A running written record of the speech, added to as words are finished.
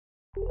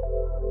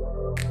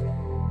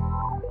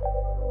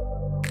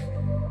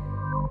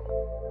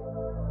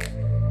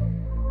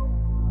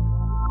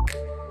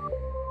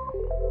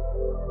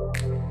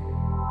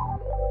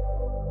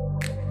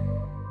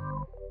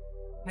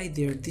Hi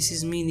there, this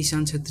is me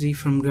Nishan Chatri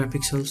from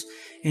Graphics,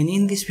 and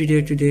in this video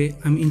today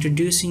I'm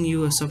introducing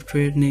you a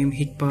software named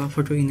HitPaw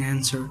Photo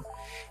Enhancer.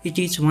 It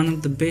is one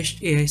of the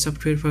best AI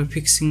software for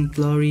fixing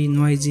blurry,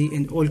 noisy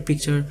and old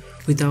picture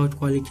without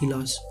quality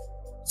loss.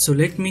 So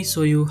let me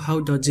show you how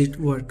does it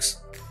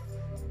works.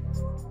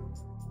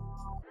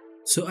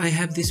 So I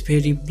have this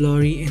very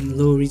blurry and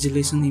low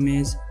resolution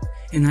image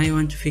and I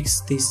want to fix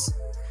this.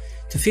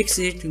 To fix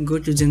it, go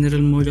to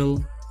General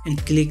Model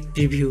and click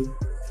Preview.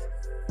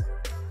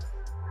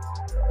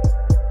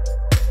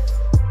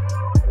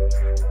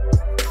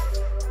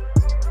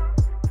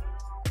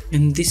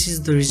 And this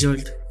is the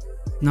result.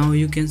 Now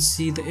you can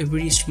see the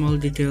every small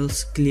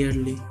details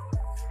clearly.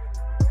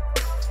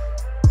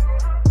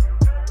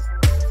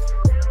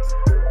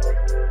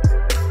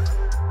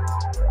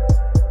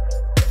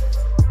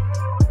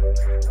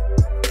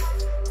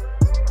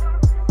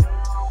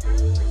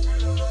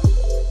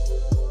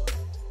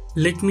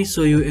 Let me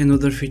show you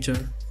another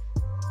feature.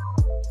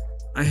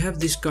 I have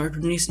this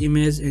cartoonish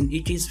image and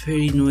it is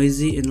very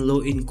noisy and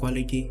low in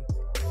quality.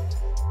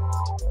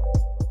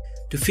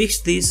 To fix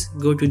this,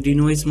 go to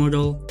Denoise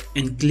Model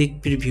and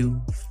click Preview.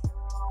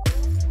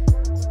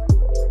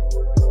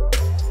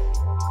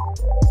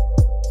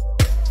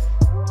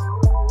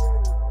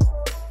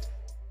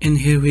 And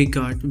here we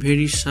got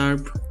very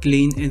sharp,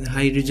 clean and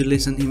high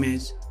resolution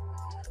image.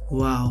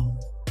 Wow,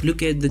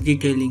 look at the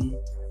detailing,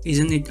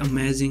 isn't it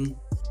amazing?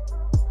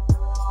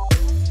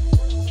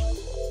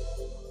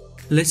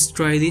 Let's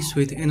try this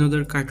with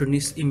another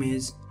cartoonish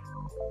image.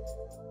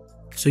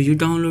 So you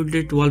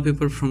downloaded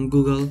wallpaper from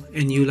Google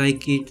and you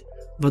like it,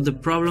 but the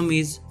problem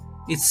is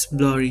it's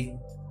blurry.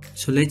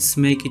 So let's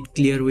make it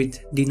clear with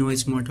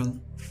Denoise Model.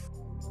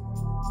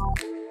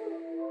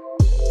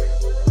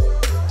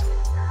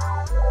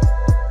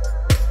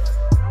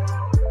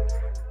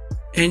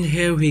 And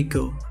here we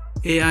go.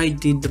 AI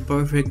did the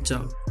perfect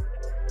job.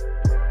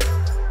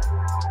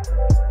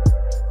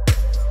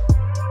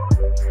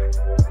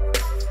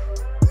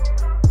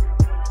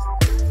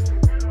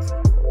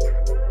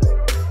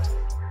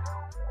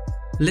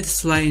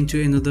 Let's fly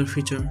into another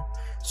feature.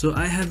 So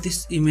I have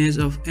this image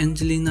of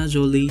Angelina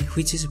Jolie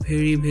which is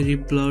very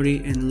blurry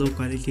and low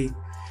quality.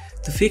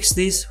 To fix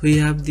this, we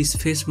have this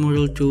face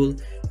model tool.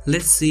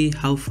 Let's see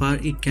how far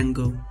it can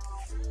go.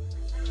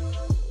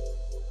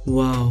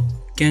 Wow,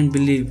 can't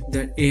believe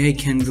that AI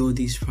can go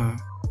this far.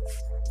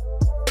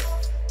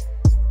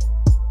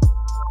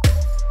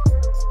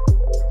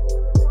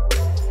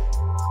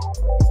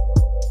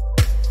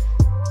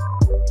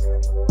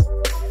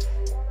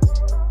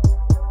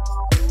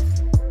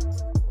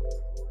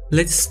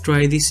 Let's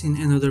try this in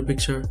another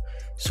picture.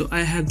 So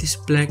I have this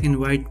black and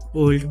white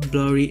old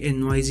blurry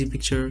and noisy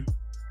picture.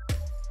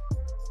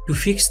 To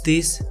fix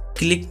this,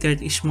 click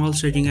that small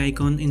setting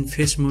icon in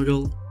face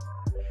model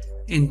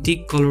and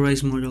tick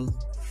Colorize Model.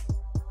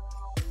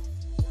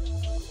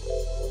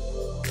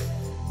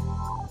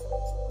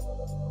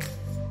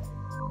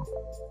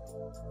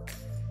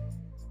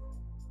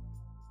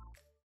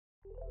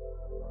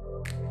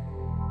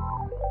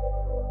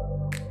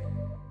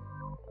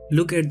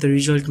 Look at the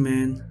result,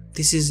 man.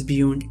 This is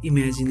beyond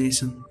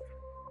imagination.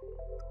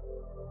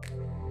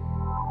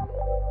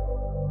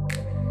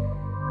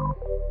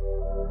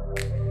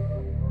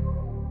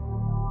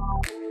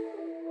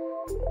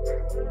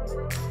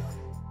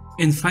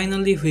 And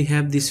finally, we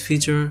have this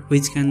feature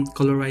which can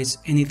colorize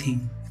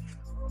anything.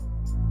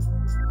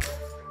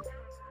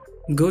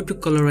 Go to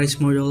Colorize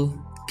Model,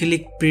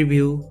 click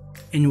Preview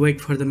and wait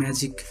for the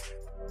magic.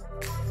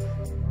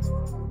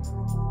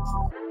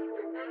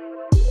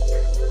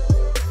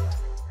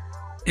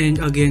 And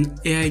again,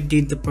 AI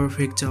did the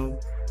perfect job.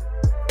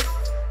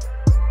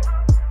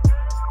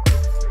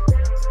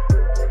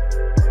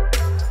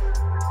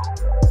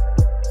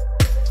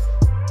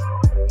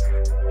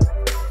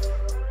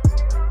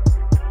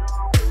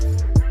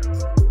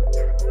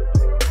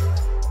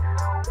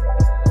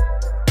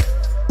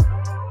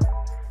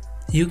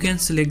 You can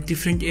select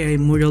different AI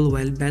model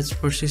while batch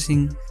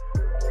processing.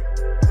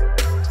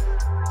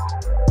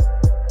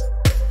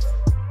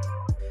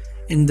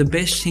 And the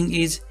best thing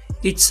is,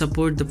 it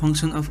supports the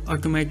function of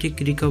automatic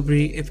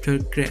recovery after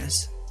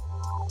crash.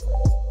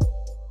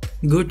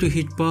 Go to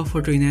HitPaw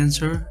Photo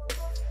Enhancer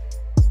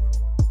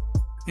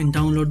and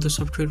download the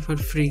software for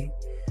free.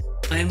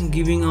 I am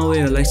giving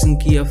away a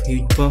license key of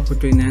HitPaw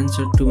Photo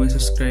Enhancer to my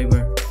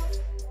subscriber.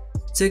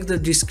 Check the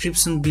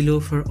description below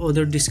for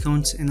other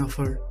discounts and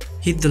offer.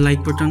 Hit the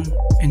like button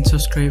and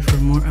subscribe for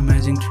more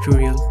amazing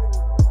tutorial.